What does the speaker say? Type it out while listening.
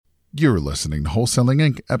You're listening to Wholesaling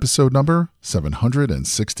Inc., episode number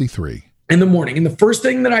 763. In the morning. And the first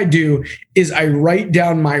thing that I do is I write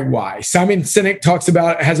down my why. Simon Sinek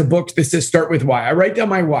has a book that says Start With Why. I write down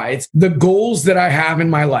my why. It's the goals that I have in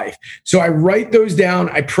my life. So I write those down.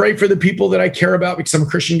 I pray for the people that I care about because I'm a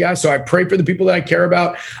Christian guy. So I pray for the people that I care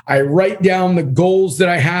about. I write down the goals that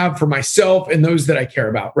I have for myself and those that I care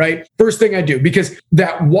about, right? First thing I do, because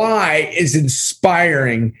that why is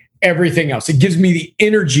inspiring everything else. It gives me the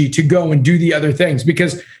energy to go and do the other things,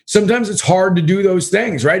 because sometimes it's hard to do those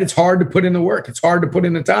things, right? It's hard to put in the work. It's hard to put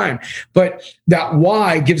in the time, but that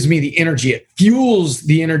why gives me the energy. It fuels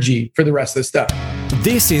the energy for the rest of the stuff.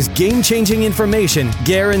 This is game-changing information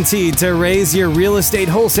guaranteed to raise your real estate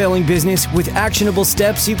wholesaling business with actionable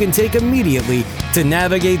steps you can take immediately to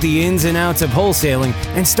navigate the ins and outs of wholesaling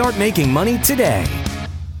and start making money today.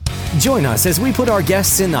 Join us as we put our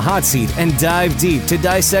guests in the hot seat and dive deep to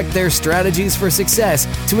dissect their strategies for success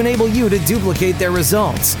to enable you to duplicate their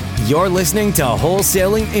results. You're listening to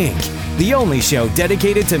Wholesaling Inc., the only show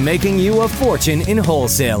dedicated to making you a fortune in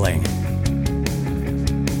wholesaling.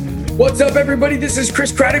 What's up, everybody? This is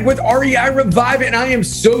Chris Craddock with REI Revive, and I am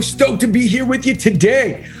so stoked to be here with you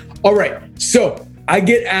today. All right, so I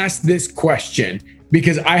get asked this question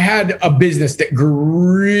because I had a business that grew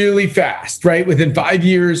really fast, right? Within 5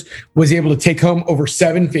 years, was able to take home over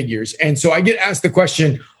 7 figures. And so I get asked the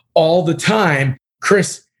question all the time,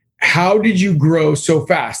 Chris, how did you grow so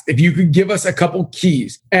fast? If you could give us a couple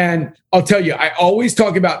keys. And I'll tell you, I always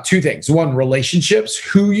talk about 2 things. 1, relationships,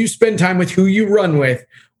 who you spend time with, who you run with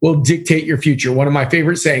will dictate your future. One of my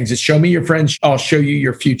favorite sayings is, show me your friends, I'll show you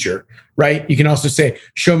your future, right? You can also say,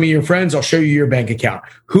 show me your friends, I'll show you your bank account.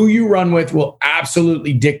 Who you run with will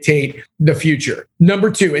absolutely dictate the future. Number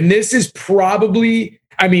 2, and this is probably,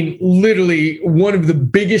 literally one of the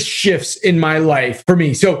biggest shifts in my life for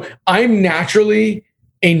me. So I'm naturally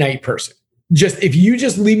a night person. If you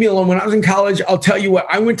just leave me alone. When I was in college, I'll tell you what,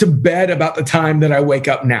 I went to bed about the time that I wake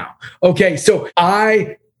up now. Okay, so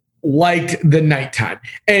I liked the nighttime.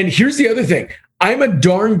 And here's the other thing. I'm a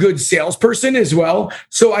darn good salesperson as well.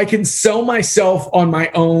 So I can sell myself on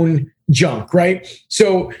my own junk, right?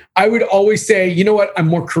 So I would always say, you know what? I'm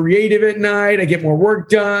more creative at night. I get more work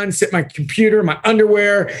done, sit at my computer, my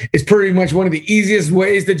underwear is pretty much one of the easiest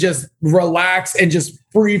ways to just relax and just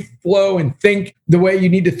free flow and think the way you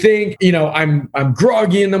need to think. You know, I'm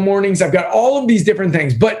groggy in the mornings. I've got all of these different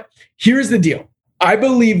things, but here's the deal. I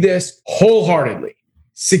believe this wholeheartedly.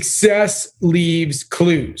 Success leaves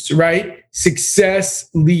clues, right? Success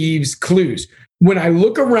leaves clues. When I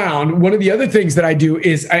look around, one of the other things that I do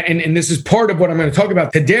is, and this is part of what I'm going to talk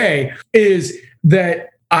about today, is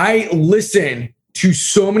that I listen to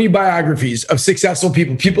so many biographies of successful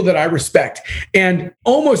people that I respect. And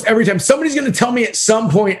almost every time somebody's going to tell me at some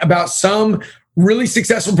point about some really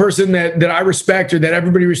successful person that I respect or that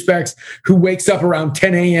everybody respects, who wakes up around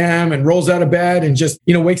 10 a.m. and rolls out of bed and just,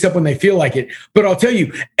 wakes up when they feel like it. But I'll tell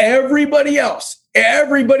you, everybody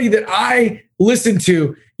that I listen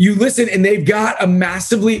to, you listen and they've got a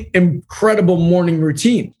massively incredible morning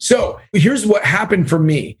routine. So here's what happened for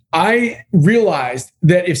me. I realized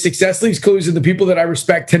that if success leaves clues and the people that I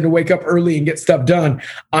respect tend to wake up early and get stuff done,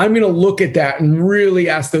 I'm going to look at that and really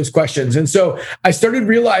ask those questions. And so I started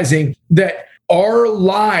realizing that our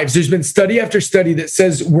lives, there's been study after study that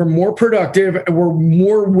says we're more productive, we're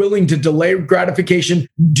more willing to delay gratification,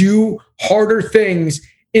 do harder things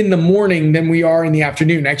in the morning than we are in the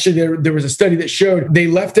afternoon. Actually, there was a study that showed they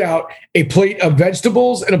left out a plate of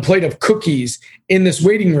vegetables and a plate of cookies in this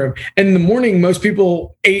waiting room. And in the morning, most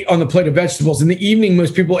people ate on the plate of vegetables. In the evening,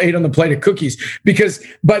 most people ate on the plate of cookies, because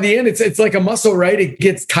by the end, it's like a muscle, right? It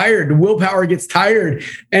gets tired. The willpower gets tired.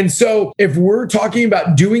 And so if we're talking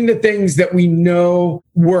about doing the things that we know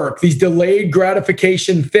work, these delayed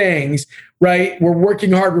gratification things, right? We're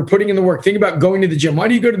working hard. We're putting in the work. Think about going to the gym. Why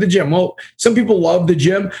do you go to the gym? Well, some people love the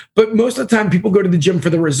gym, but most of the time people go to the gym for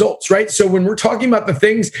the results, right? So when we're talking about the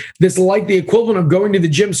things that's like the equivalent of going to the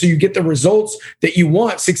gym so you get the results that you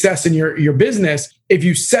want, success in your business, if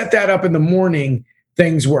you set that up in the morning,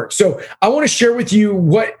 things work. So I want to share with you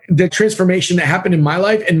what the transformation that happened in my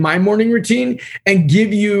life and my morning routine, and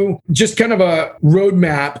give you just kind of a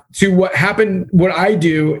roadmap to what happened, what I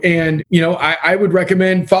do. And, I would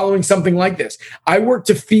recommend following something like this. I work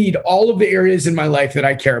to feed all of the areas in my life that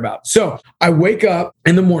I care about. So I wake up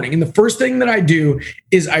in the morning, and the first thing that I do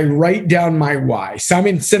is I write down my why.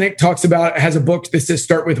 Simon Sinek has a book that says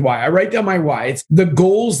Start With Why. I write down my why. It's the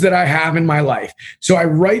goals that I have in my life. So I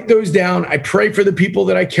write those down. I pray for the people people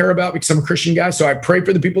that I care about because I'm a Christian guy. So I pray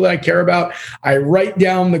for the people that I care about. I write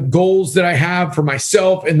down the goals that I have for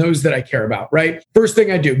myself and those that I care about, right? First thing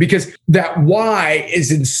I do, because that why is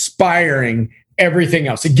inspiring everything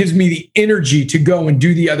else. It gives me the energy to go and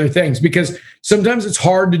do the other things, because sometimes it's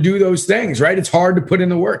hard to do those things, right? It's hard to put in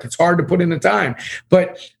the work. It's hard to put in the time,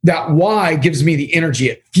 but that why gives me the energy.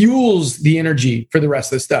 It fuels the energy for the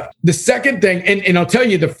rest of the stuff. The second thing, and I'll tell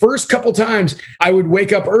you, the first couple times I would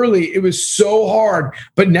wake up early, it was so hard,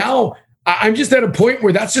 but now I'm just at a point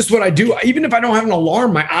where that's just what I do. Even if I don't have an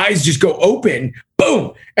alarm, my eyes just go open,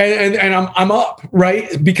 boom, and I'm up,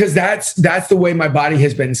 right? Because that's the way my body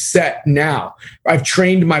has been set now. I've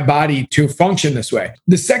trained my body to function this way.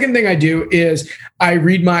 The second thing I do is I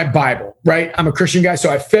read my Bible, right? I'm a Christian guy,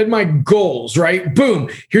 so I fed my goals, right? Boom,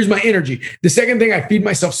 here's my energy. The second thing, I feed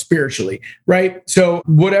myself spiritually, right? So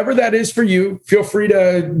whatever that is for you, feel free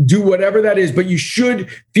to do whatever that is, but you should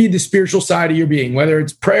feed the spiritual side of your being, whether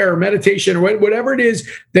it's prayer or meditation or whatever it is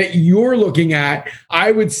that you're looking at.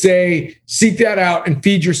 I would say seek that out and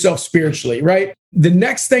feed yourself spiritually, right? The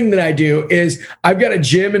next thing that I do is I've got a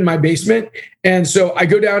gym in my basement. And so I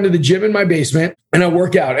go down to the gym in my basement and I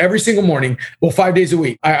work out every single morning. Well, 5 days a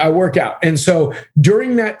week, I work out. And so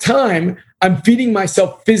during that time, I'm feeding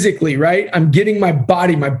myself physically, right? I'm getting my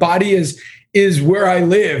body. My body is where I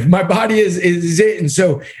live. My body is it. And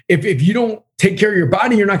so if you don't take care of your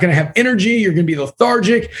body, you're not going to have energy. You're going to be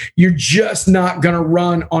lethargic. You're just not going to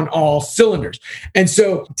run on all cylinders. And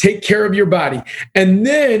so take care of your body. And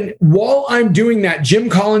then while I'm doing that,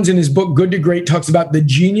 Jim Collins in his book, Good to Great, talks about the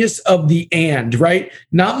genius of the and, right?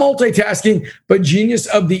 Not multitasking, but genius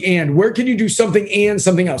of the and. Where can you do something and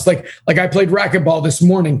something else? Like I played racquetball this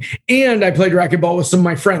morning and I played racquetball with some of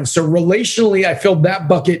my friends. So relationally, I filled that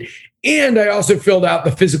bucket. And I also filled out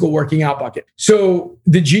the physical working out bucket. So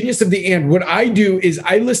the genius of the and, what I do is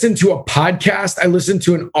I listen to a podcast. I listen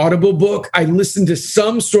to an Audible book. I listen to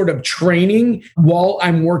some sort of training while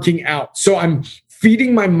I'm working out. So I'm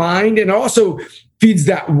feeding my mind, and also feeds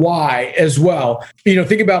that why as well.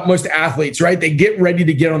 Think about most athletes, right? They get ready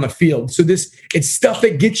to get on the field. So it's stuff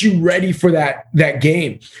that gets you ready for that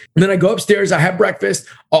game. And then I go upstairs, I have breakfast.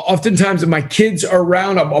 Oftentimes if my kids are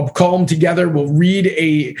around, I'll call them together. We'll read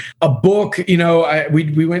a book.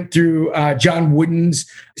 We went through John Wooden's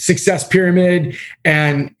Success Pyramid,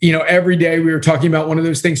 and every day we were talking about one of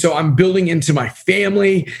those things. So I'm building into my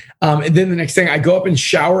family. And then the next thing, I go up and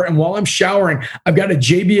shower. And while I'm showering, I've got a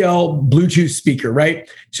JBL Bluetooth speaker, right?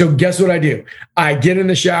 So guess what I do? I get in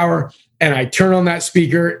the shower and I turn on that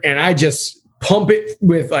speaker and I just pump it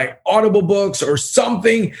with like Audible books or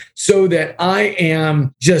something, so that I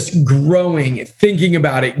am just growing, thinking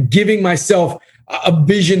about it, giving myself a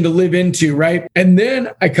vision to live into, right? And then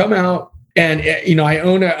I come out and, I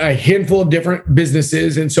own a handful of different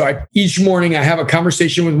businesses. And so each morning I have a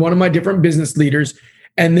conversation with one of my different business leaders,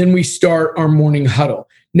 and then we start our morning huddle.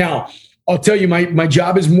 Now, I'll tell you, my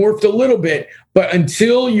job has morphed a little bit, but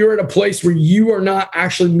until you're at a place where you are not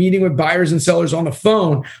actually meeting with buyers and sellers on the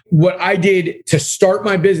phone, what I did to start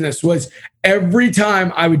my business was every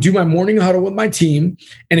time I would do my morning huddle with my team.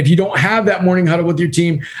 And if you don't have that morning huddle with your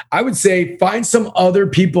team, I would say find some other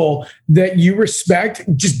people that you respect.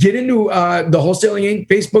 Just get into the Wholesaling Inc.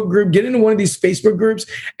 Facebook group, get into one of these Facebook groups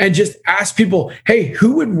and just ask people, hey,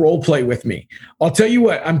 who would role play with me? I'll tell you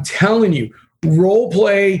what, I'm telling you, role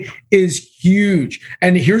play is huge.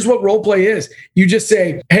 And here's what role play is. You just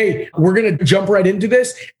say, hey, we're going to jump right into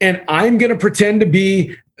this, and I'm going to pretend to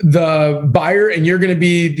be the buyer and you're going to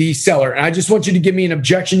be the seller. And I just want you to give me an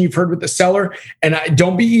objection you've heard with the seller. And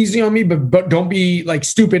don't be easy on me, but don't be like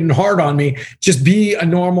stupid and hard on me. Just be a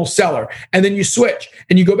normal seller. And then you switch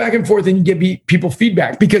and you go back and forth and you give people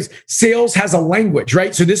feedback, because sales has a language,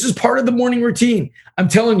 right? So this is part of the morning routine. I'm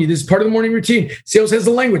telling you, this is part of the morning routine. Sales has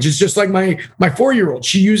a language. It's just like my 4-year-old.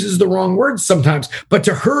 She uses the wrong words sometimes, but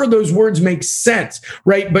to her, those words make sense,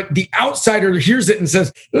 right? But the outsider hears it and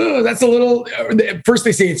says, oh, that's a little, first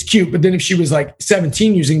they say it's cute, but then if she was like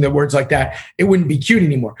 17 using the words like that, it wouldn't be cute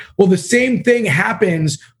anymore. Well, the same thing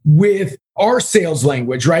happens with our sales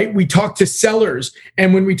language, right? We talk to sellers.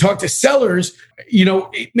 And when we talk to sellers,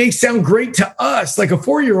 it may sound great to us, like a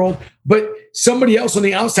 4-year-old, but somebody else on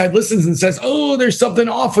the outside listens and says, oh, there's something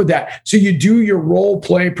off with that. So you do your role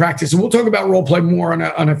play practice. And we'll talk about role play more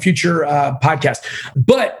on a future podcast.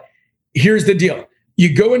 But here's the deal.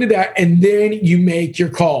 You go into that and then you make your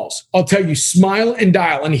calls. I'll tell you, smile and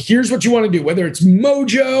dial. And here's what you want to do, whether it's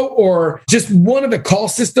Mojo or just one of the call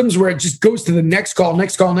systems where it just goes to the next call,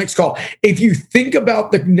 next call, next call. If you think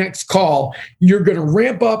about the next call, you're going to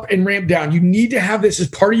ramp up and ramp down. You need to have this as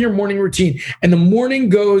part of your morning routine. And the morning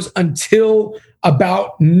goes until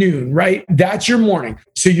about noon, right? That's your morning.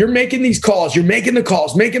 So you're making these calls, you're making the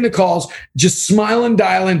calls, just smiling,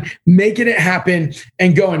 dialing, making it happen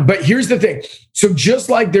and going. But here's the thing. So just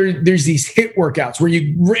like there's these HIIT workouts where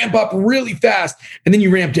you ramp up really fast and then you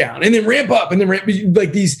ramp down and then ramp up and then ramp,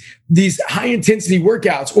 like these high intensity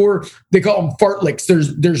workouts, or they call them fartleks.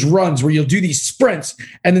 There's runs where you'll do these sprints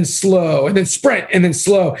and then slow and then sprint and then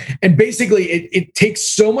slow. And basically it takes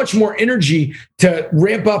so much more energy to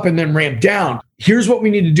ramp up and then ramp down. Here's what we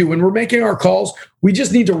need to do. When we're making our calls, we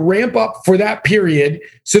just need to ramp up for that period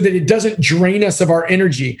so that it doesn't drain us of our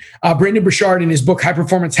energy. Brendon Burchard in his book, High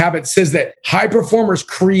Performance Habits, says that high performers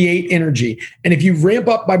create energy. And if you ramp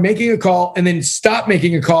up by making a call and then stop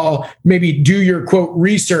making a call, maybe do your quote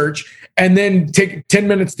research, and then take 10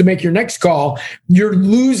 minutes to make your next call, you're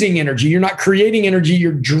losing energy. You're not creating energy.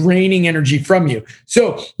 You're draining energy from you.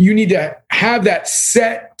 So you need to have that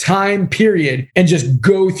set time period and just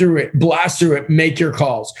go through it, blast through it, make your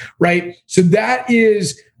calls, right? So that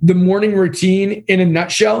is the morning routine in a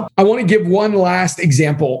nutshell. I want to give one last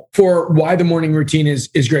example for why the morning routine is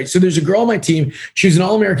great. So there's a girl on my team. She was an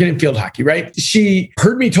All-American in field hockey, right? She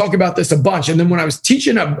heard me talk about this a bunch. And then when I was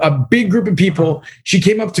teaching a big group of people, she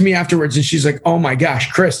came up to me afterwards and she's like, oh my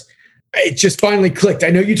gosh, Chris, it just finally clicked. I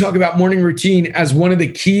know you talk about morning routine as one of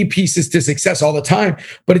the key pieces to success all the time,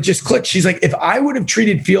 but it just clicked. She's like, if I would have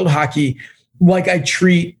treated field hockey like I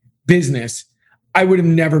treat business, I would have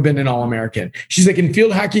never been an All-American. She's like, in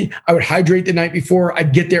field hockey, I would hydrate the night before.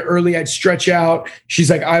 I'd get there early. I'd stretch out. She's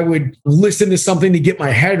like, I would listen to something to get my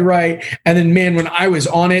head right. And then, man, when I was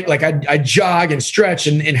on it, like I'd jog and stretch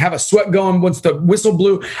and have a sweat going. Once the whistle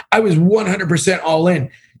blew, I was 100% all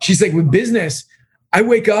in. She's like, with business, I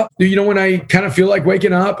wake up, when I kind of feel like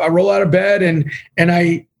waking up, I roll out of bed and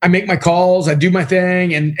I make my calls, I do my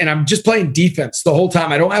thing, and I'm just playing defense the whole time.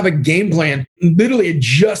 I don't have a game plan, literally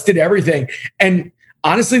adjusted everything. And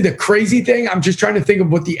honestly, the crazy thing, I'm just trying to think of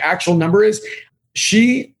what the actual number is.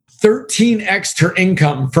 She 13x'd her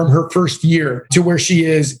income from her first year to where she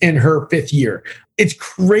is in her fifth year. It's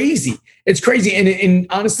crazy. It's crazy. And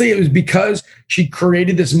honestly, it was because she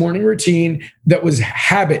created this morning routine that was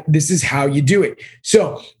habit. This is how you do it.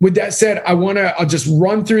 So with that said, I'll just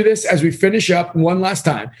run through this as we finish up one last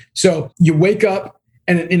time. So you wake up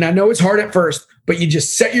and I know it's hard at first, but you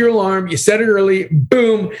just set your alarm, you set it early,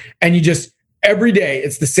 boom, and you just every day,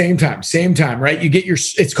 it's the same time, right? You get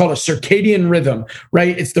it's called a circadian rhythm,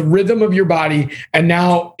 right? It's the rhythm of your body. And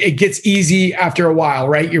now it gets easy after a while,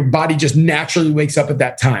 right? Your body just naturally wakes up at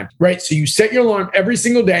that time, right? So you set your alarm every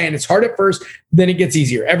single day and it's hard at first, then it gets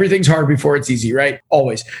easier. Everything's hard before it's easy, right?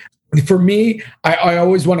 Always. For me, I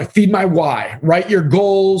always want to feed my why. Write your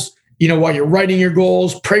goals. While you're writing your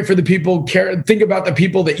goals, pray for the people, think about the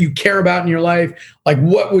people that you care about in your life. Like,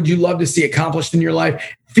 what would you love to see accomplished in your life?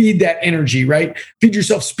 Feed that energy, right? Feed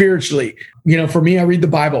yourself spiritually. For me, I read the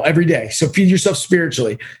Bible every day. So feed yourself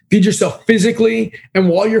spiritually, feed yourself physically. And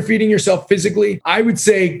while you're feeding yourself physically, I would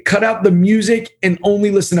say cut out the music and only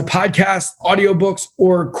listen to podcasts, audiobooks,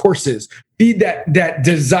 or courses. Feed that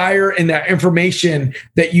desire and that information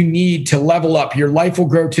that you need to level up. Your life will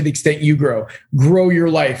grow to the extent you grow. Grow your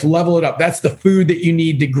life, level it up. That's the food that you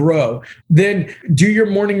need to grow. Then do your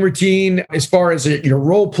morning routine as far as your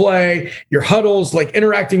role play, your huddles, like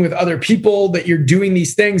interacting with other people, that you're doing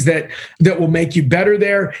these things that will make you better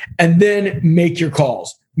there. And then make your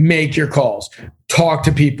calls. Talk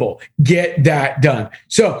to people, get that done.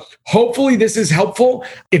 So hopefully this is helpful.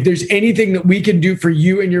 If there's anything that we can do for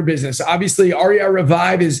you and your business, obviously REI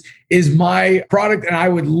Revive is my product. And I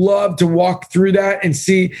would love to walk through that and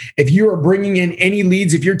see if you are bringing in any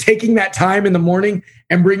leads. If you're taking that time in the morning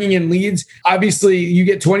and bringing in leads, obviously you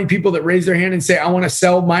get 20 people that raise their hand and say, I want to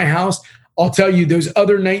sell my house. I'll tell you, those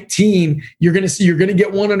other 19, you're going to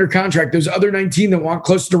get one under contract. Those other 19 that want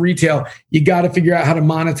closer to retail, you got to figure out how to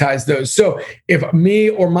monetize those. So if me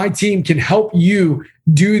or my team can help you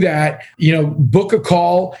do that, book a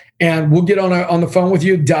call and we'll get on the phone with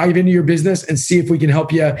you, dive into your business and see if we can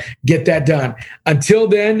help you get that done. Until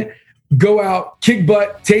then, go out, kick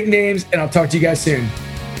butt, take names, and I'll talk to you guys soon.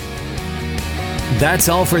 That's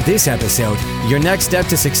all for this episode. Your next step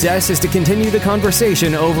to success is to continue the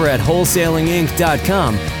conversation over at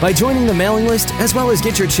wholesalinginc.com by joining the mailing list, as well as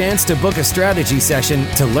get your chance to book a strategy session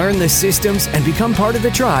to learn the systems and become part of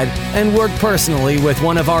the tribe and work personally with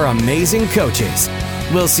one of our amazing coaches.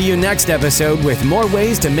 We'll see you next episode with more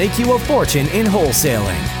ways to make you a fortune in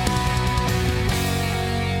wholesaling.